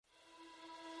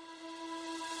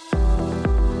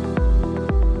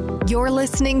You're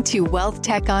listening to Wealth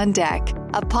Tech on Deck,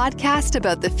 a podcast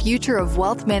about the future of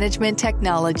wealth management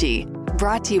technology,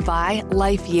 brought to you by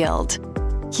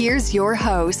LifeYield. Here's your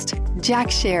host,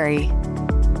 Jack Sherry.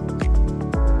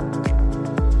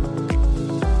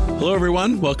 Hello,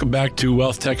 everyone. Welcome back to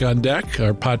Wealth Tech on Deck.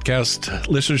 Our podcast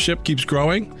listenership keeps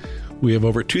growing. We have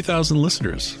over 2,000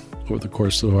 listeners over the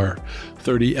course of our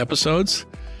 30 episodes.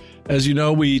 As you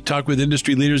know, we talk with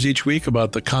industry leaders each week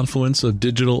about the confluence of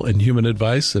digital and human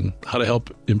advice and how to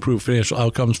help improve financial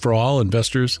outcomes for all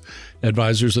investors,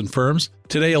 advisors, and firms.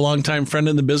 Today, a longtime friend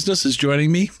in the business is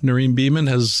joining me. Noreen Beeman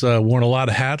has worn a lot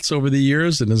of hats over the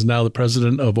years and is now the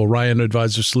president of Orion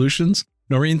Advisor Solutions.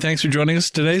 Noreen, thanks for joining us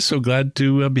today. So glad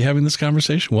to be having this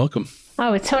conversation. Welcome.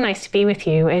 Oh, it's so nice to be with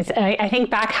you. I think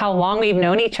back how long we've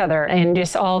known each other and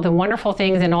just all the wonderful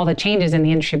things and all the changes in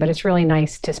the industry, but it's really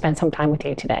nice to spend some time with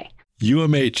you today.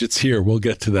 UMH, it's here. We'll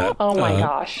get to that. Oh, my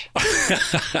gosh.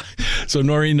 So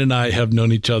Noreen and I have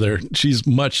known each other. She's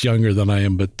much younger than I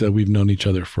am, but we've known each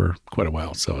other for quite a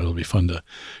while. So it'll be fun to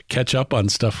catch up on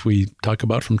stuff we talk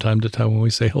about from time to time when we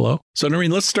say hello. So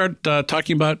Noreen, let's start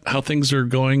talking about how things are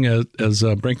going as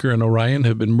Brinker and Orion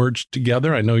have been merged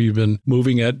together. I know you've been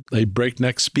moving at a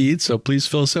breakneck speed, so please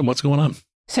fill us in. What's going on?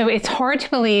 So it's hard to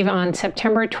believe on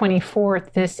September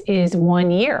 24th, this is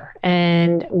 1 year.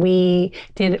 And we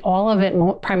did all of it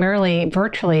primarily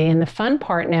virtually. And the fun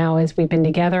part now is we've been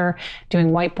together doing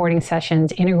whiteboarding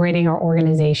sessions, integrating our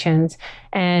organizations.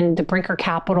 And the Brinker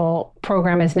Capital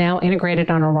program is now integrated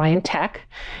on Orion Tech,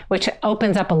 which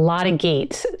opens up a lot of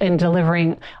gates in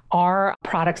delivering our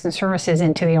products and services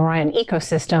into the Orion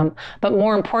ecosystem, but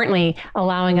more importantly,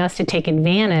 allowing us to take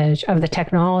advantage of the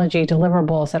technology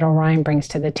deliverables that Orion brings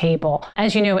to the table.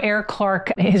 As you know, Eric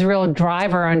Clark, his real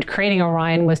driver on creating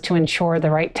Orion was to ensure the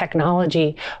right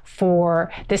technology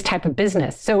for this type of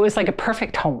business. So it was like a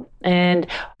perfect home. And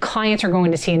clients are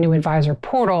going to see a new advisor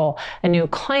portal, a new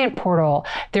client portal.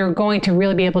 They're going to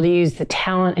really be able to use the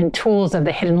talent and tools of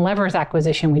the Hidden Levers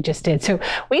acquisition we just did. So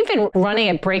we've been running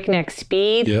at breakneck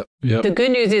speed. Yep. The good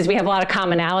news is we have a lot of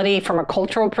commonality from a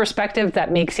cultural perspective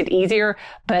that makes it easier,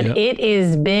 but It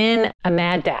has been a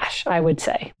mad dash, I would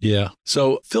say. Yeah.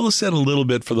 So fill us in a little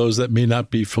bit for those that may not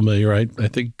be familiar. I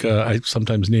think I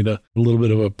sometimes need a little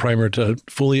bit of a primer to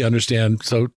fully understand.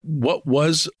 So what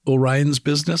was Orion's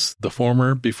business, the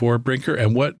former before Brinker,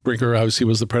 and what Brinker obviously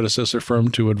was the predecessor firm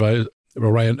to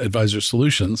Orion Advisor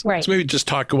Solutions. Right. So maybe just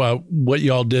talk about what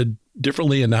y'all did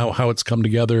differently and now how it's come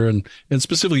together and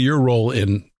specifically your role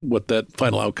in what that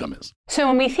final outcome is. So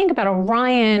when we think about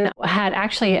Orion had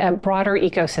actually a broader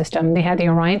ecosystem. They had the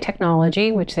Orion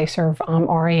technology, which they serve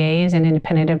RIAs and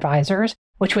independent advisors,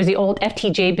 which was the old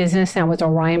FTJ business. Now was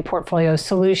Orion Portfolio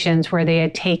Solutions, where they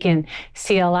had taken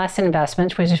CLS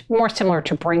investments, which is more similar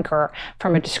to Brinker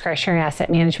from a discretionary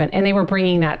asset management, and they were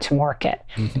bringing that to market.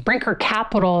 Mm-hmm. Brinker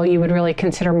Capital, you would really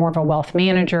consider more of a wealth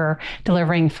manager,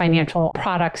 delivering financial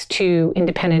products to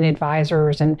independent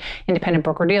advisors and independent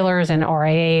broker-dealers and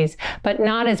RIAs, but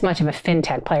not as much of a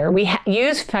fintech player. We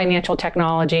use financial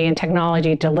technology and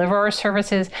technology to deliver our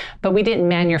services, but we didn't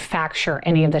manufacture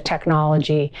any of the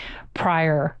technology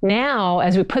prior. Now,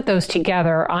 as we put those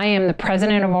together, I am the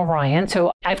president of Orion.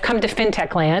 So I've come to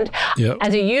fintech land. Yep.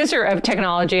 As a user of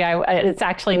technology, it's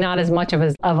actually not as much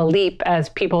of a leap as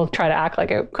people try to act like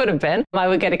it could have been. I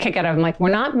would get a kick out of it. I'm like, we're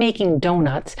not making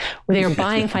donuts. They're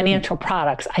buying financial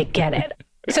products. I get it.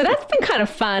 So that's been kind of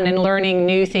fun and learning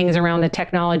new things around the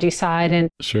technology side and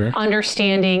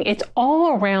understanding it's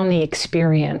all around the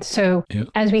experience. So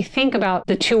as we think about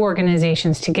the two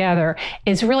organizations together,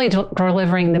 it's really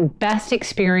delivering the best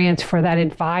experience for that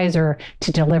advisor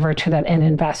to deliver to that end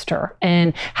investor.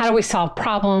 And how do we solve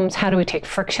problems? How do we take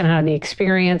friction out of the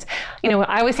experience? You know,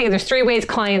 I always say there's three ways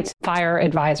clients fire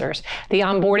advisors. The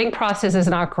onboarding process is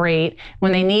not great.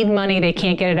 When they need money, they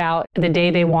can't get it out the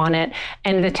day they want it.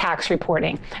 And the tax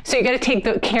reporting. So you got to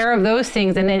take care of those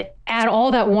things and then add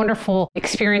all that wonderful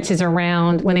experiences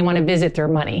around when they want to visit their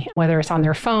money, whether it's on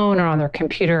their phone or on their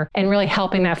computer, and really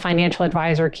helping that financial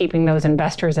advisor keeping those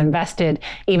investors invested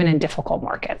even in difficult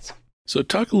markets. So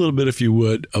talk a little bit, if you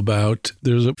would, about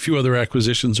there's a few other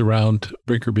acquisitions around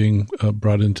Brinker being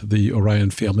brought into the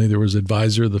Orion family. There was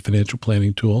Advisor, the financial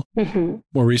planning tool. Mm-hmm.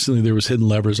 More recently, there was Hidden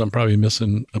Levers. I'm probably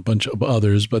missing a bunch of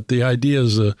others, but the idea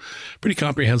is a pretty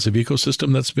comprehensive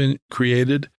ecosystem that's been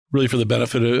created really for the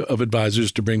benefit of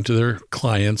advisors to bring to their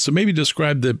clients. So maybe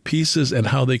describe the pieces and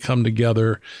how they come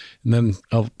together. And then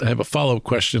I have a follow-up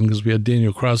question because we had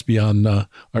Daniel Crosby on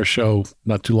our show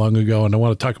not too long ago, and I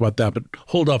want to talk about that, but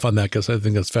hold off on that because I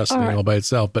think that's fascinating all by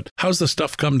itself. But how's the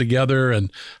stuff come together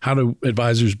and how do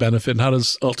advisors benefit and how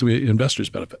does ultimately investors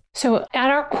benefit? So at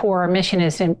our core mission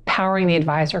is empowering the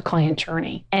advisor-client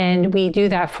journey. And we do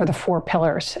that for the 4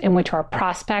 pillars in which are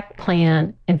prospect,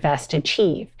 plan, invest,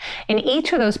 achieve. And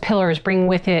each of those pillars bring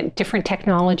with it different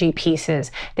technology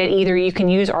pieces that either you can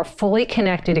use our fully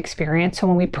connected experience. So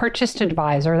when we purchased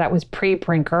Advisor, that was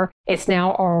pre-Brinker, it's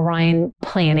now our Orion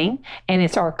Planning, and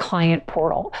it's our client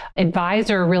portal.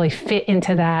 Advisor really fit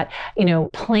into that,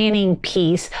 planning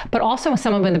piece, but also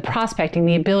some of the prospecting,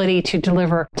 the ability to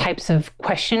deliver types of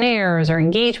questionnaires or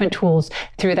engagement tools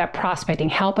through that prospecting,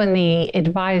 helping the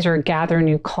advisor gather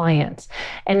new clients.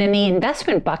 And then the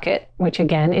investment bucket, which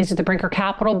again is the Brinker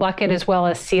Capital bucket, as well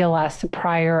as CLS, the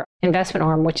prior investment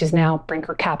arm, which is now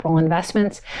Brinker Capital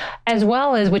Investments, as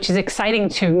well as, which is exciting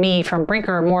to me from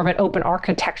Brinker, more of an open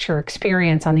architecture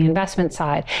experience on the investment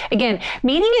side. Again,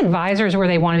 meeting advisors where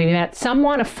they want to be met. Some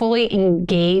want a fully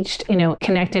engaged,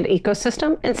 connected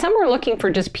ecosystem, and some are looking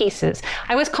for just pieces.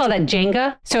 I always call that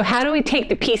Jenga. So how do we take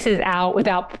the pieces out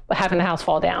without having the house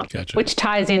fall down? Gotcha. Which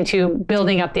ties into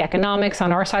building up the economics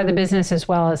on our side of the business, as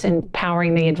well as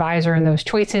empowering the advisor in those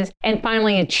choices. And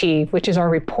finally, achieve, which is our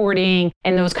reporting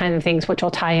and those kinds of things, which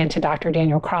will tie into Dr.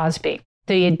 Daniel Crosby.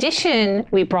 The addition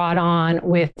we brought on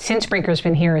since Brinker's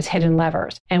been here is Hidden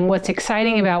Levers. And what's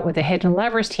exciting about what the Hidden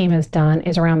Levers team has done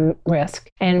is around risk.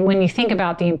 And when you think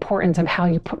about the importance of how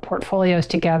you put portfolios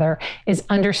together is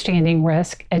understanding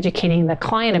risk, educating the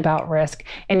client about risk,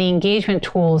 and the engagement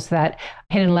tools that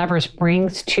Hidden Levers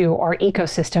brings to our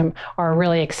ecosystem are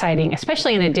really exciting,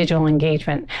 especially in a digital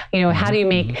engagement. How do you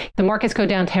make the markets go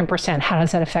down 10%? How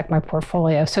does that affect my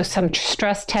portfolio? So some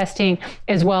stress testing,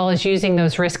 as well as using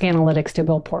those risk analytics to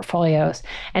build portfolios.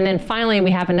 And then finally,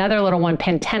 we have another little one,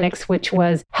 Pentenix, which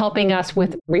was helping us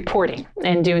with reporting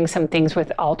and doing some things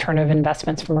with alternative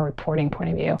investments from a reporting point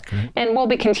of view. Okay. And we'll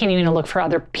be continuing to look for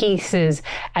other pieces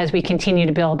as we continue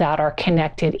to build out our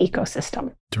connected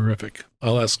ecosystem. Terrific.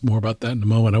 I'll ask more about that in a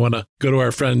moment. I want to go to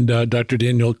our friend, Dr.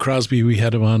 Daniel Crosby. We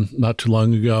had him on not too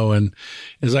long ago. And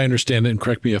as I understand it, and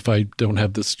correct me if I don't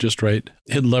have this just right,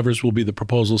 Hidden Levers will be the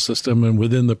proposal system. And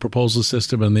within the proposal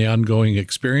system and the ongoing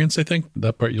experience, I think,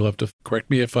 that part you'll have to correct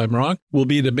me if I'm wrong, will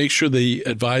be to make sure the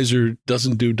advisor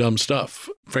doesn't do dumb stuff.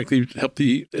 Frankly, help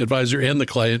the advisor and the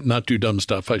client not do dumb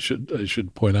stuff, I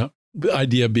should point out. The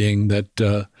idea being that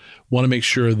want to make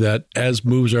sure that as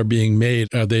moves are being made,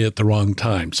 are they at the wrong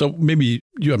time? So maybe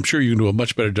I'm sure you can do a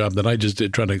much better job than I just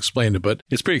did trying to explain it, but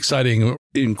it's pretty exciting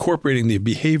incorporating the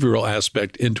behavioral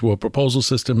aspect into a proposal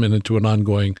system and into an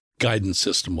ongoing guidance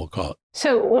system, we'll call it.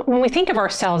 So when we think of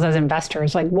ourselves as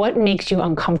investors, like what makes you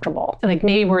uncomfortable? Like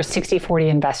maybe we're a 60-40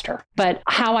 investor, but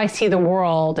how I see the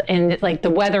world and like the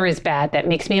weather is bad, that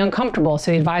makes me uncomfortable.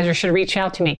 So the advisor should reach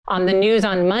out to me. On the news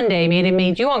on Monday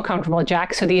made you uncomfortable,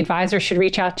 Jack. So the advisor should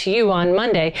reach out to you on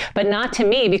Monday, but not to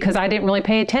me because I didn't really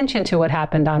pay attention to what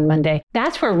happened on Monday.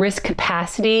 That's where risk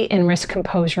capacity and risk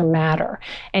composure matter.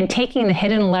 And taking the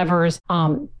Hidden Levers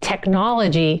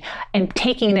technology and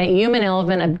taking that human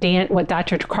element of what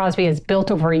Dr. Crosby has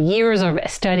built over years of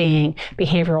studying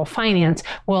behavioral finance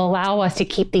will allow us to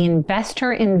keep the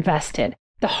investor invested.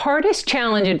 The hardest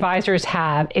challenge advisors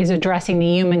have is addressing the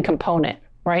human component,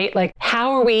 right? Like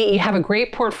you have a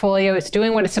great portfolio, it's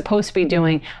doing what it's supposed to be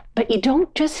doing, but you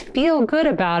don't just feel good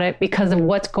about it because of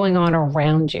what's going on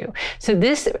around you. So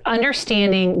this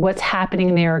understanding what's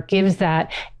happening there gives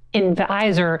that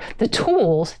advisor the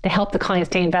tools to help the client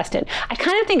stay invested. I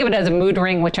kind of think of it as a mood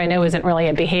ring, which I know isn't really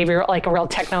a behavior, like a real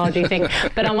technology thing.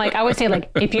 But I would say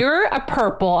if you're a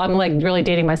purple, I'm really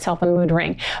dating myself a mood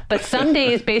ring. But some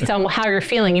days based on how you're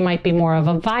feeling, you might be more of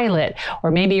a violet,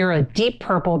 or maybe you're a deep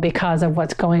purple because of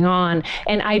what's going on.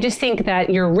 And I just think that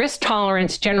your risk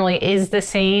tolerance generally is the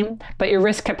same, but your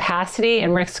risk capacity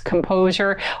and risk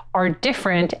composure are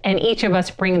different. And each of us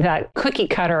bring that cookie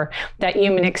cutter, that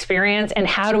human experience, and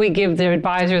how do we give the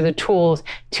advisor the tools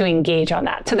to engage on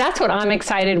that? So that's what I'm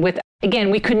excited with.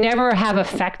 Again, we could never have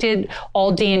affected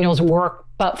all Daniel's work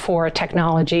but for a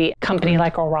technology company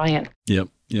like Orion. Yep.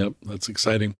 That's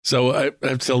exciting. So I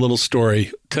have to tell a little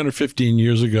story. 10 or 15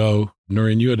 years ago,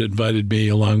 Noreen, you had invited me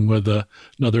along with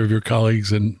another of your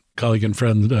colleagues and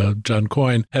friend, John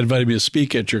Coyne, had invited me to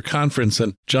speak at your conference.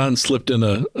 And John slipped in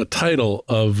a title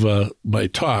of my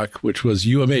talk, which was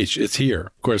UMH, It's Here.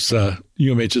 Of course,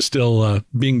 UMH is still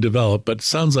being developed, but it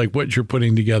sounds like what you're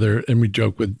putting together, and we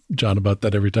joke with John about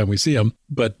that every time we see him,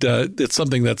 but it's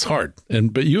something that's hard.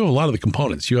 But you have a lot of the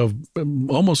components. You have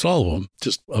almost all of them.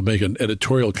 Just I'll make an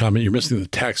editorial comment. You're missing the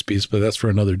tax piece, but that's for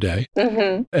another day.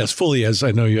 Mm-hmm. As fully as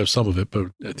I know you have some of it, but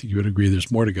I think you would agree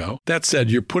there's more to go. That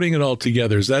said, you're putting it all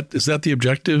together. Is that the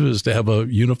objective, is to have a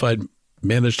unified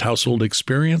managed household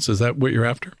experience? Is that what you're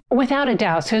after? Without a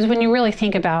doubt. So when you really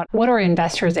think about what are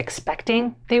investors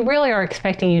expecting, they really are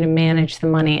expecting you to manage the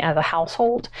money as a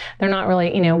household. They're not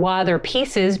really, while they're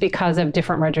pieces because of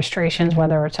different registrations,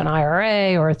 whether it's an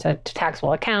IRA or it's a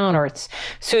taxable account or it's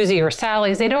Susie or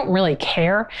Sally's, they don't really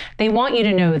care. They want you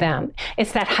to know them.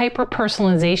 It's that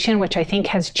hyper-personalization, which I think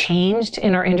has changed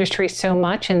in our industry so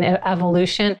much in the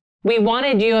evolution. We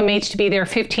wanted UMH to be there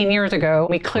 15 years ago.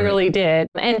 We clearly did.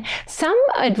 And some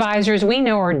advisors we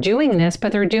know are doing this,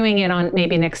 but they're doing it on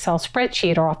maybe an Excel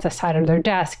spreadsheet or off the side of their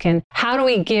desk. And how do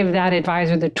we give that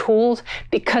advisor the tools?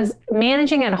 Because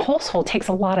managing a household takes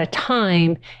a lot of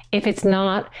time if it's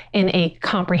not in a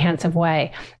comprehensive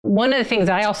way. One of the things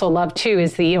I also love too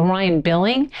is the Orion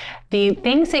billing. The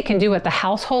things they can do at the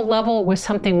household level was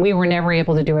something we were never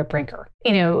able to do at Brinker.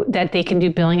 That they can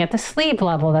do billing at the sleeve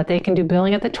level, that they can do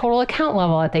billing at the total account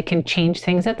level, that they can change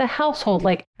things at the household.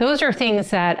 Like those are things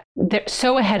that they're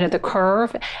so ahead of the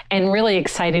curve and really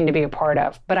exciting to be a part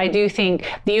of. But I do think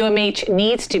the UMH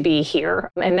needs to be here,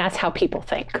 and that's how people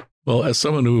think. Well, as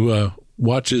someone who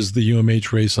watches the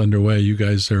UMH race underway, you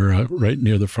guys are right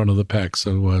near the front of the pack.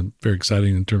 So very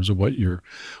exciting in terms of what you're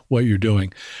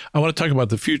doing. I want to talk about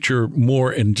the future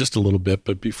more in just a little bit.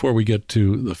 But before we get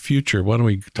to the future, why don't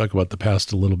we talk about the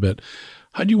past a little bit?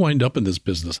 How do you wind up in this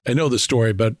business? I know the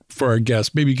story, but for our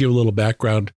guests, maybe give a little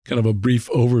background, kind of a brief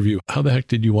overview. How the heck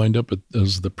did you wind up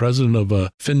as the president of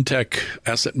a fintech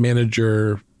asset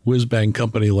manager whiz-bang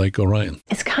company like Orion?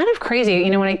 It's kind of crazy.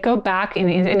 When I go back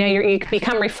and you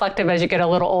become reflective as you get a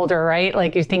little older, right?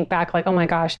 Like you think back like, oh my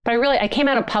gosh. But I came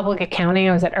out of public accounting.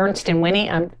 I was at Ernst &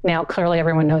 Whinney. Now clearly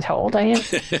everyone knows how old I am.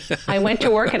 I went to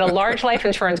work at a large life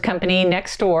insurance company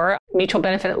next door, Mutual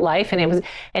Benefit Life. And it was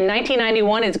in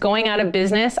 1991, it's going out of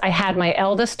business. I had my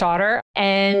eldest daughter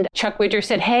and Chuck Widger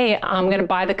said, hey, I'm going to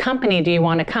buy the company. Do you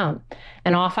want to come?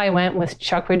 And off I went with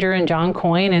Chuck Widger and John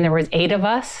Coyne, and there was 8 of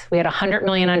us. We had $100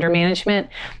 million under management.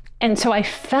 And so I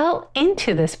fell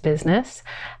into this business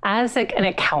as an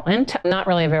accountant, not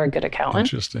really a very good accountant.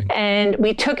 Interesting. And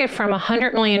we took it from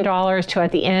 $100 million to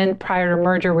at the end, prior to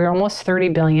merger, we were almost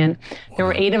 $30 billion. There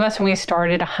were 8 of us when we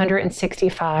started,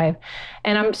 165.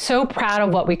 And I'm so proud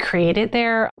of what we created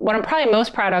there. What I'm probably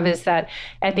most proud of is that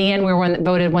at the end, we were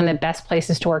voted one of the best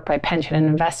places to work by Pension and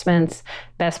Investments,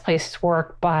 best places to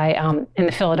work by in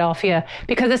the Philadelphia,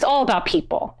 because it's all about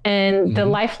people and the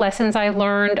life lessons I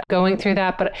learned going through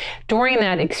that. But during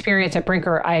that experience at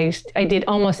Brinker, I did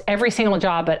almost every single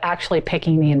job, but actually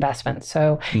picking the investments.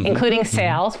 So including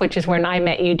sales, which is when I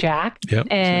met you, Jack,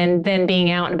 and then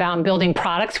being out and about and building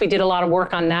products. We did a lot of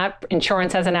work on that.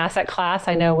 Insurance as an asset class,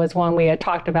 I know, was one we had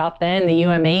talked about then, the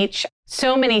UMH.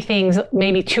 So many things,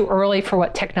 maybe too early for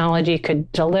what technology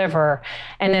could deliver.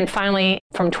 And then finally,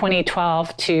 from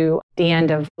 2012 to the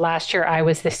end of last year, I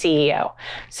was the CEO.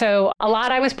 So a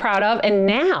lot I was proud of. And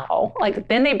now,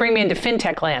 then they bring me into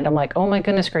fintech land. I'm like, oh my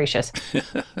goodness gracious.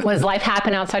 Was life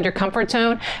happen outside your comfort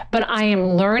zone? But I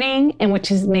am learning, and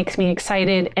which makes me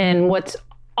excited. And what's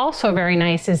also very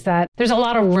nice is that there's a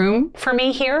lot of room for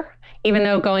me here. Even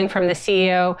though going from the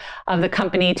CEO of the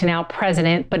company to now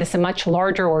president, but it's a much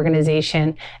larger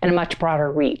organization and a much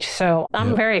broader reach. So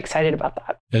I'm very excited about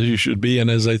that. As you should be. And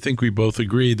as I think we both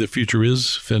agree, the future is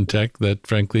fintech, that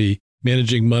frankly,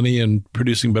 managing money and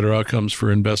producing better outcomes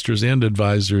for investors and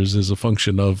advisors is a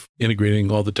function of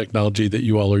integrating all the technology that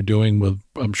you all are doing, with,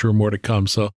 I'm sure, more to come.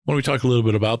 So why don't we talk a little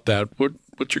bit about that?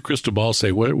 What's your crystal ball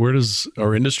say? Where does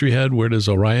our industry head? Where does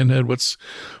Orion head? What's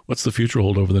the future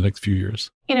hold over the next few years?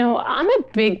 I'm a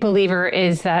big believer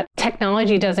is that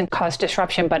technology doesn't cause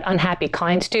disruption, but unhappy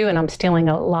clients do. And I'm stealing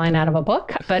a line out of a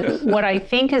book. But what I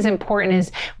think is important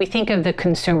is we think of the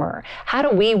consumer. How do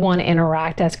we want to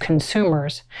interact as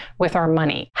consumers with our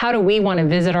money? How do we want to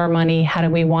visit our money? How do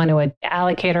we want to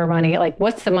allocate our money?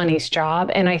 What's the money's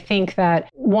job? And I think that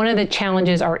one of the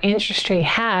challenges our industry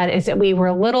had is that we were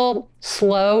a little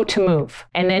slow to move.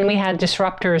 And then we had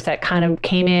disruptors that kind of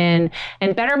came in,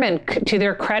 and Betterment, to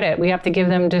their credit, we have to give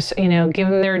them give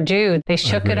them their due. They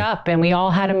shook it up and we all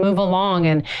had to move along,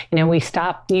 and, we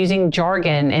stopped using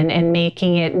jargon and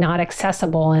making it not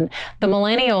accessible. And the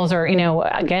millennials are,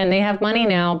 again, they have money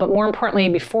now, but more importantly,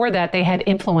 before that, they had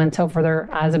influence over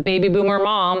as a baby boomer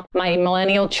mom, my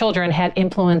millennial children had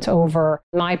influence over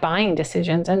my buying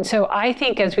decisions. And so I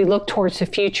think as we look towards the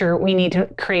future, we need to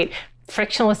create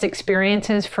frictionless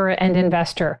experiences for an end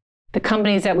investor. The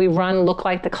companies that we run look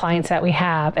like the clients that we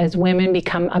have. As women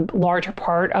become a larger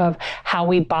part of how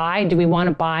we buy, do we want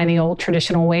to buy in the old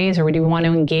traditional ways, or do we want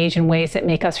to engage in ways that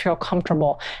make us feel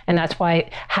comfortable? And that's why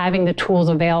having the tools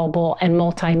available and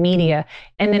multimedia.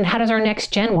 And then how does our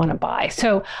next gen want to buy?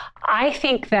 So I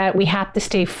think that we have to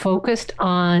stay focused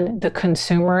on the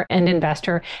consumer and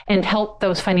investor and help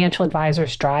those financial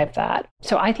advisors drive that.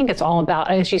 So I think it's all about,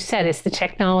 as you said, it's the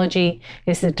technology,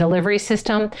 it's the delivery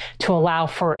system to allow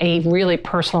for a really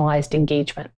personalized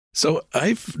engagement. So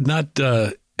I've not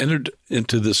entered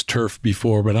into this turf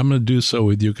before, but I'm going to do so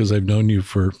with you because I've known you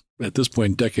for, at this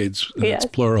point, decades, and it's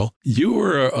plural. You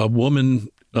were a woman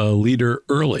leader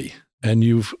early, and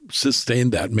you've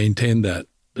sustained that, maintained that,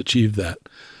 achieved that.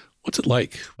 What's it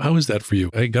like? How is that for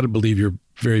you? I got to believe you're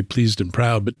very pleased and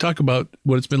proud, but talk about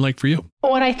what it's been like for you.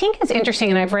 What I think is interesting,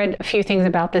 and I've read a few things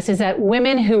about this, is that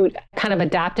women who kind of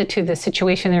adapted to the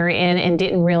situation they're in and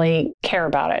didn't really care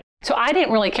about it. So I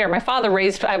didn't really care. My father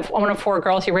raised, I'm one of 4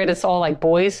 girls. He raised us all like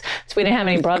boys. So we didn't have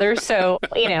any brothers. So,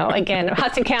 again,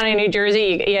 Hudson County, New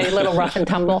Jersey, you had a little rough and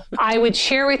tumble. I would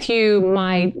share with you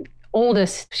my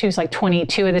oldest, she was like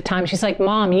 22 at the time. She's like,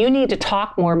 Mom, you need to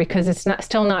talk more because it's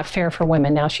still not fair for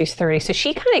women. Now she's 30. So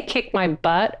she kind of kicked my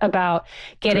butt about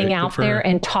getting out there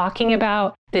and talking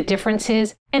about the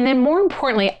differences. And then more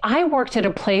importantly, I worked at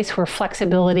a place where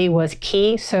flexibility was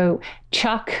key. So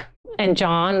Chuck and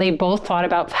John, they both thought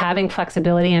about having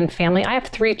flexibility and family. I have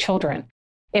 3 children.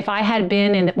 If I had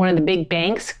been in one of the big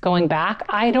banks going back,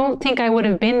 I don't think I would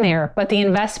have been there. But the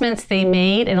investments they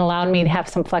made and allowed me to have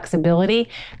some flexibility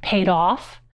paid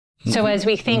off. So as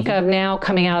we think of now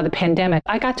coming out of the pandemic,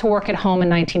 I got to work at home in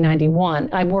 1991.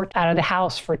 I worked out of the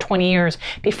house for 20 years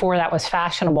before that was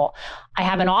fashionable. I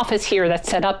have an office here that's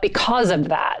set up because of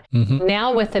that.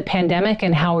 Now with the pandemic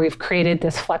and how we've created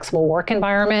this flexible work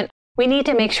environment, we need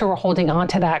to make sure we're holding on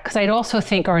to that, because I'd also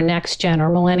think our next gen, our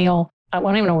millennial, I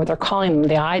don't even know what they're calling them,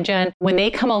 the iGen, when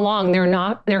they come along, they're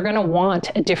going to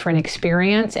want a different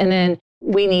experience. And then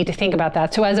we need to think about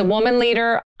that. So as a woman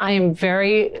leader, I am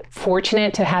very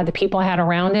fortunate to have the people I had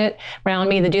around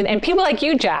me to do that. And people like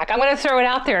you, Jack, I'm going to throw it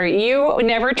out there. You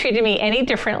never treated me any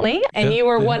differently. And you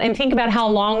were one, and think about how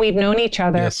long we've known each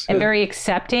other, and very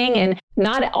accepting. And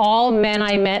not all men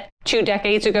I met 2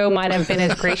 decades ago might have been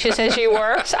as gracious as you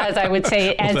were, as I would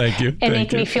say,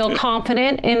 make me feel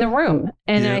confident in the room.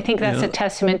 And I think that's a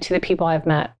testament to the people I've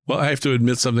met. Well, I have to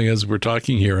admit something as we're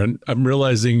talking here, and I'm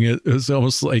realizing it's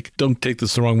almost like, don't take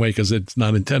this the wrong way because it's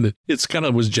not intended. It's kind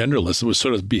of was genderless. It was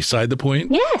sort of beside the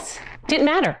point. Yes. Didn't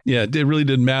matter. Yeah, it really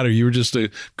didn't matter. You were just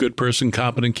a good person,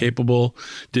 competent, capable,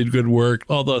 did good work,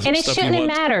 all those and it shouldn't have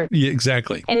mattered. Yeah,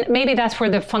 exactly. And maybe that's where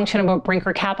the function of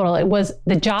Brinker Capital, it was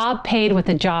the job paid what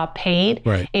the job paid.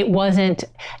 Right. It wasn't,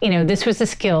 this was the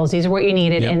skills. These are what you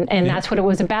needed. And that's what it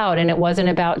was about. And it wasn't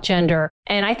about gender.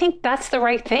 And I think that's the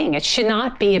right thing. It should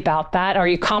not be about that. Are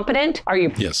you competent? Are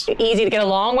you easy to get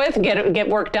along with? Get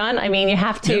work done? I mean, you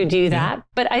have to do that.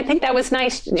 But I think that was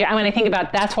nice. When I think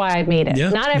about that's why I made it. Yeah,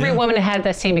 not every woman had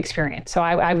the same experience. So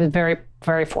I was very,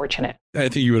 very fortunate. I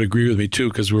think you would agree with me, too,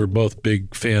 because we're both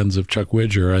big fans of Chuck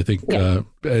Widger. I think,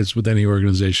 as with any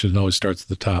organization, it always starts at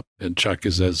the top. And Chuck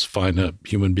is as fine a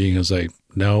human being as I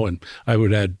know. And I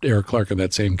would add Eric Clark in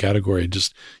that same category.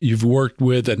 Just you've worked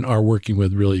with and are working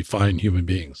with really fine human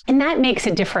beings. And that makes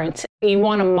a difference. You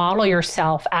want to model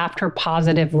yourself after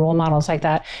positive role models like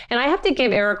that. And I have to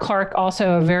give Eric Clark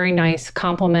also a very nice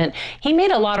compliment. He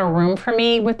made a lot of room for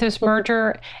me with this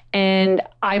merger. And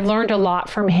I've learned a lot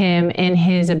from him in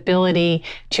his ability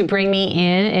to bring me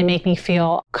in and make me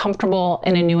feel comfortable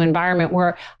in a new environment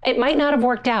where it might not have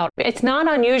worked out. It's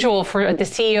not unusual for the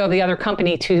CEO of the other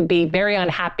company to be very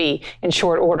unhappy in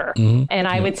short order. And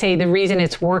I would say the reason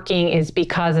it's working is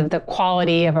because of the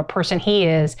quality of a person he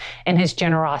is and his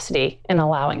generosity in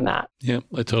allowing that. Yeah,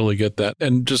 I totally get that.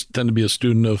 And just tend to be a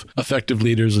student of effective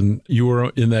leaders. And you were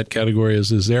in that category,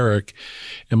 as is Eric.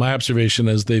 And my observation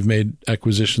as they've made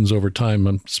acquisitions over time,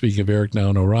 I'm speaking of Eric now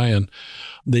and Orion,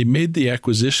 they made the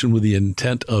acquisition with the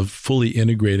intent of fully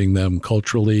integrating them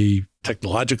culturally,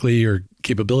 technologically, or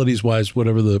capabilities-wise,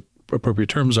 whatever the appropriate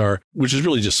terms are, which is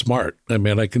really just smart. I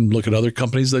mean, I can look at other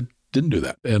companies that didn't do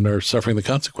that and are suffering the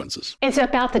consequences. It's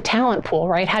about the talent pool,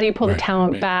 right? How do you pull the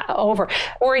talent back over?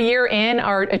 We're a year in,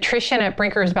 our attrition at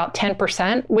Brinker is about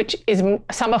 10%, which is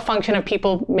some a function of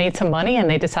people made some money and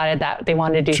they decided that they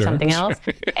wanted to do something else.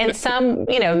 And some,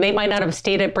 they might not have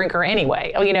stayed at Brinker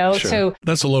anyway, so.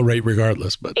 That's a low rate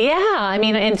regardless, but. Yeah, I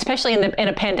mean, and especially in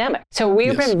a pandemic. So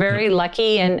we've been very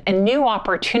lucky and new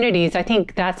opportunities. I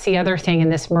think that's the other thing in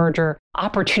this merger.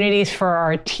 Opportunities for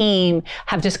our team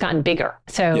have just gotten bigger.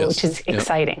 So, which is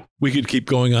exciting. We could keep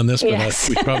going on this, but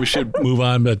we probably should move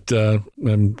on. But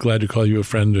I'm glad to call you a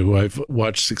friend who I've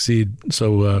watched succeed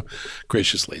so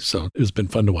graciously. So it's been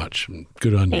fun to watch.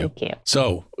 Good on you. Thank you.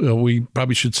 So we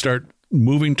probably should start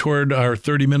moving toward our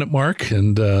 30-minute mark.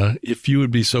 And if you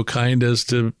would be so kind as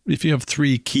to, if you have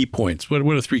 3 key points, what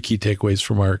are 3 key takeaways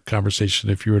from our conversation?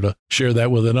 If you were to share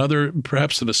that with another,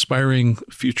 perhaps an aspiring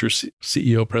future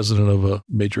CEO, president of a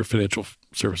major financial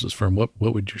services firm, what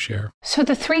would you share? So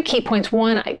the 3 key points: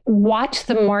 1, watch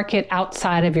the market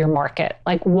outside of your market.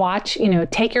 Like watch,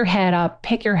 take your head up,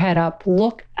 pick your head up,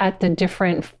 look at the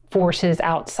different forces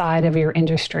outside of your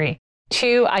industry.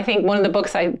 2, I think one of the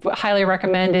books I highly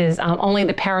recommend is Only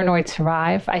the Paranoid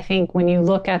Survive. I think when you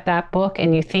look at that book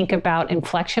and you think about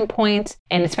inflection points,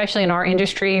 and especially in our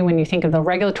industry, when you think of the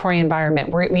regulatory environment,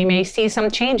 where we may see some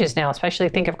changes now, especially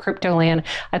think of crypto land.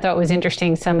 I thought it was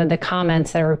interesting some of the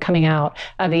comments that are coming out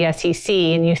of the SEC,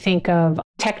 and you think of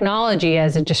technology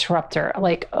as a disruptor,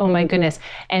 like, oh my goodness.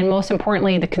 And most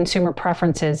importantly, the consumer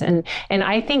preferences. And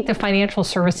I think the financial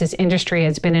services industry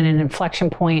has been in an inflection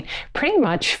point pretty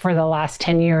much for the last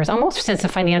 10 years, almost since the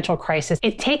financial crisis.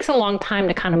 It takes a long time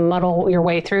to kind of muddle your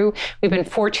way through. We've been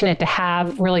fortunate to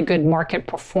have really good market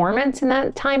performance in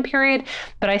that time period,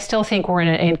 but I still think we're in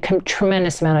a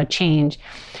tremendous amount of change.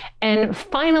 And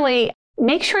finally,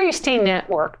 make sure you stay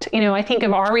networked. I think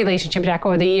of our relationship, Jack,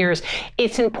 over the years,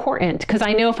 it's important because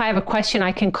I know if I have a question,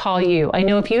 I can call you. I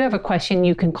know if you have a question,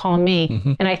 you can call me.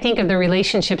 Mm-hmm. And I think of the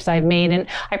relationships I've made, and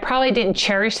I probably didn't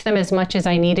cherish them as much as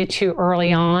I needed to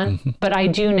early on, but I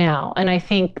do now. And I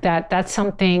think that that's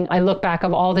something I look back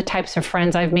of all the types of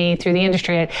friends I've made through the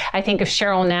industry. I think of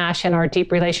Cheryl Nash and our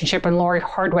deep relationship, and Lori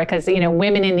Hardwick as,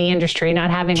 women in the industry,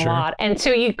 not having a lot. And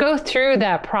so you go through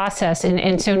that process.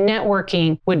 And so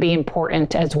networking would be important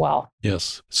as well.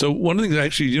 Yes. So one of the things,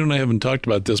 actually, you and I haven't talked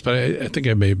about this, but I think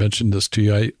I may have mentioned this to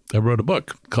you. I wrote a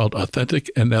book called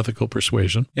Authentic and Ethical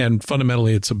Persuasion. And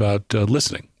fundamentally, it's about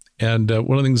listening. And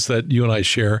one of the things that you and I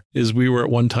share is we were at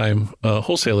one time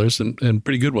wholesalers and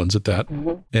pretty good ones at that.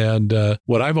 Mm-hmm. And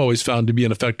what I've always found to be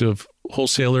an effective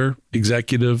wholesaler,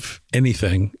 executive,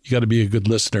 anything, you got to be a good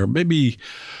listener. Maybe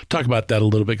talk about that a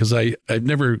little bit, because I've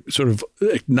never sort of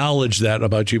acknowledged that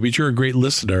about you, but you're a great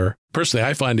listener. Personally,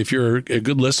 I find if you're a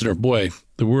good listener, boy,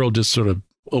 the world just sort of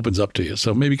opens up to you.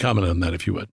 So maybe comment on that if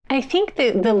you would. I think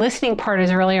the listening part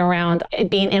is really around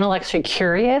being intellectually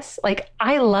curious. Like,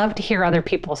 I love to hear other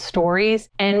people's stories.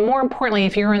 And more importantly,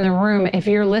 if you're in the room, if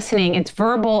you're listening, it's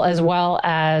verbal as well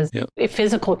as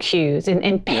physical cues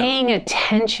and paying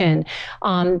attention,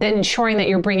 then ensuring that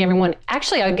you're bringing everyone.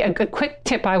 Actually, a quick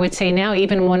tip I would say now,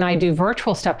 even when I do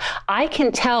virtual stuff, I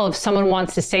can tell if someone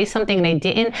wants to say something and they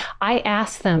didn't. I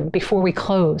ask them before we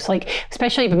close, like,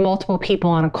 especially if multiple people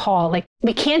on a call, like,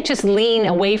 we can't just lean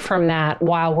away from that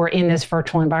while we're in this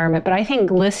virtual environment. But I think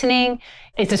listening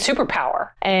is a superpower.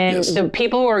 And the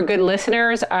people who are good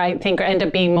listeners, I think, end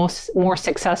up being more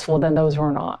successful than those who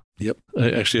are not. Yep.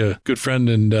 Actually, a good friend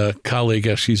and colleague,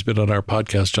 he's been on our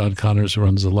podcast, John Connors, who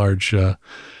runs a large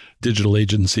digital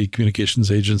agency,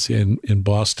 communications agency in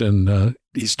Boston.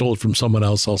 He stole it from someone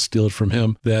else. I'll steal it from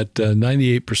him. That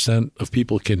 98% of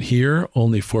people can hear,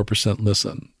 only 4%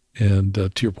 listen. And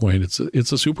to your point, it's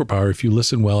a superpower if you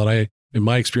listen well. And in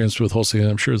my experience with wholesaling,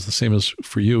 I'm sure it's the same as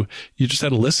for you. You just had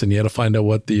to listen. You had to find out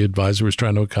what the advisor was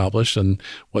trying to accomplish and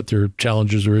what their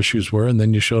challenges or issues were. And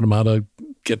then you showed them how to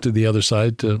get to the other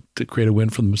side to create a win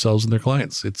for themselves and their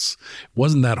clients. It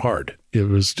wasn't that hard. It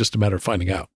was just a matter of finding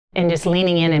out. And just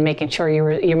leaning in and making sure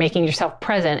you're making yourself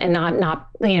present and not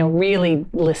really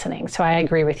listening. So I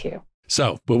agree with you.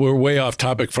 So, but we're way off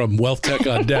topic from Wealth Tech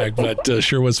on Deck, but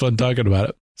sure was fun talking about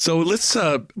it. So let's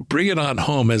bring it on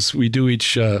home as we do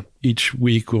each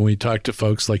week when we talk to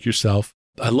folks like yourself.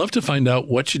 I'd love to find out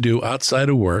what you do outside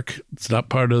of work. It's not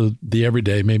part of the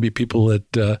everyday. Maybe people in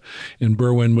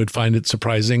Berwyn would find it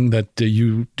surprising that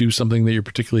you do something that you're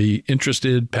particularly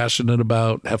interested, passionate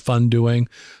about, have fun doing.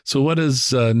 So what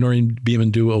does Noreen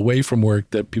Beeman do away from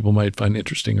work that people might find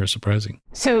interesting or surprising?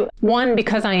 So one,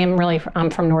 because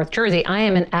I'm from North Jersey, I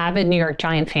am an avid New York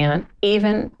Giant fan.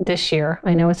 Even this year,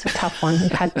 I know it's a tough one.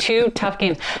 We've had 2 tough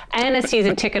games and a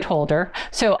season ticket holder.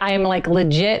 So I am like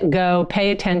legit go, pay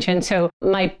attention. So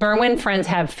my Berwyn friends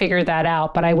have figured that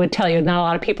out, but I would tell you, not a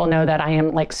lot of people know that I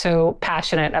am like so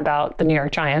passionate about the New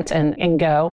York Giants and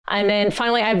go. And then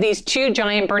finally, I have these 2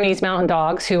 giant Bernese Mountain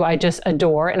Dogs who I just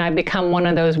adore. And I've become one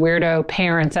of those weirdo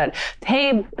parents that,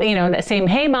 hey, that same,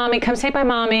 hey, mommy, come say bye,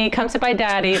 mommy, come say bye,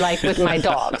 daddy, like with my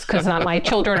dogs, because my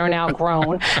children are now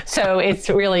grown. So it's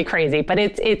really crazy, but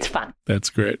it's fun. That's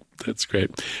great. That's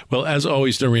great. Well, as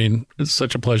always, Noreen, it's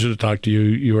such a pleasure to talk to you.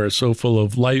 You are so full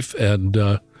of life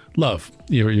and love.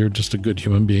 You're just a good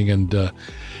human being and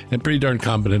pretty darn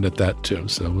competent at that too.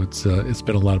 So it's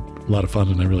been a lot of fun,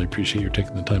 and I really appreciate you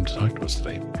taking the time to talk to us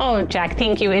today. Oh, Jack,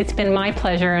 thank you. It's been my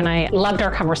pleasure, and I loved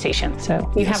our conversation.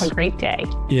 So you have a great day.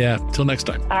 Yeah. Till next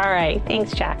time. All right.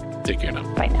 Thanks, Jack. Take care now.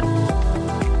 Bye now.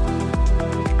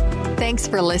 Thanks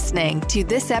for listening to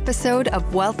this episode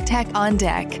of Wealth Tech on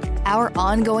Deck, our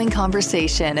ongoing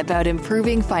conversation about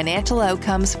improving financial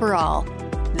outcomes for all.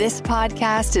 This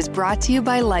podcast is brought to you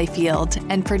by LifeYield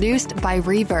and produced by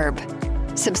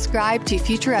Reverb. Subscribe to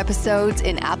future episodes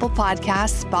in Apple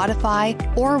Podcasts,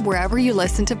 Spotify, or wherever you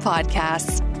listen to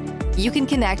podcasts. You can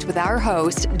connect with our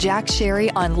host, Jack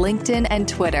Sherry, on LinkedIn and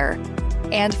Twitter.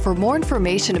 And for more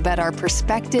information about our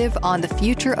perspective on the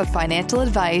future of financial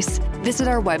advice, visit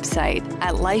our website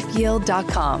at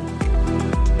lifeyield.com.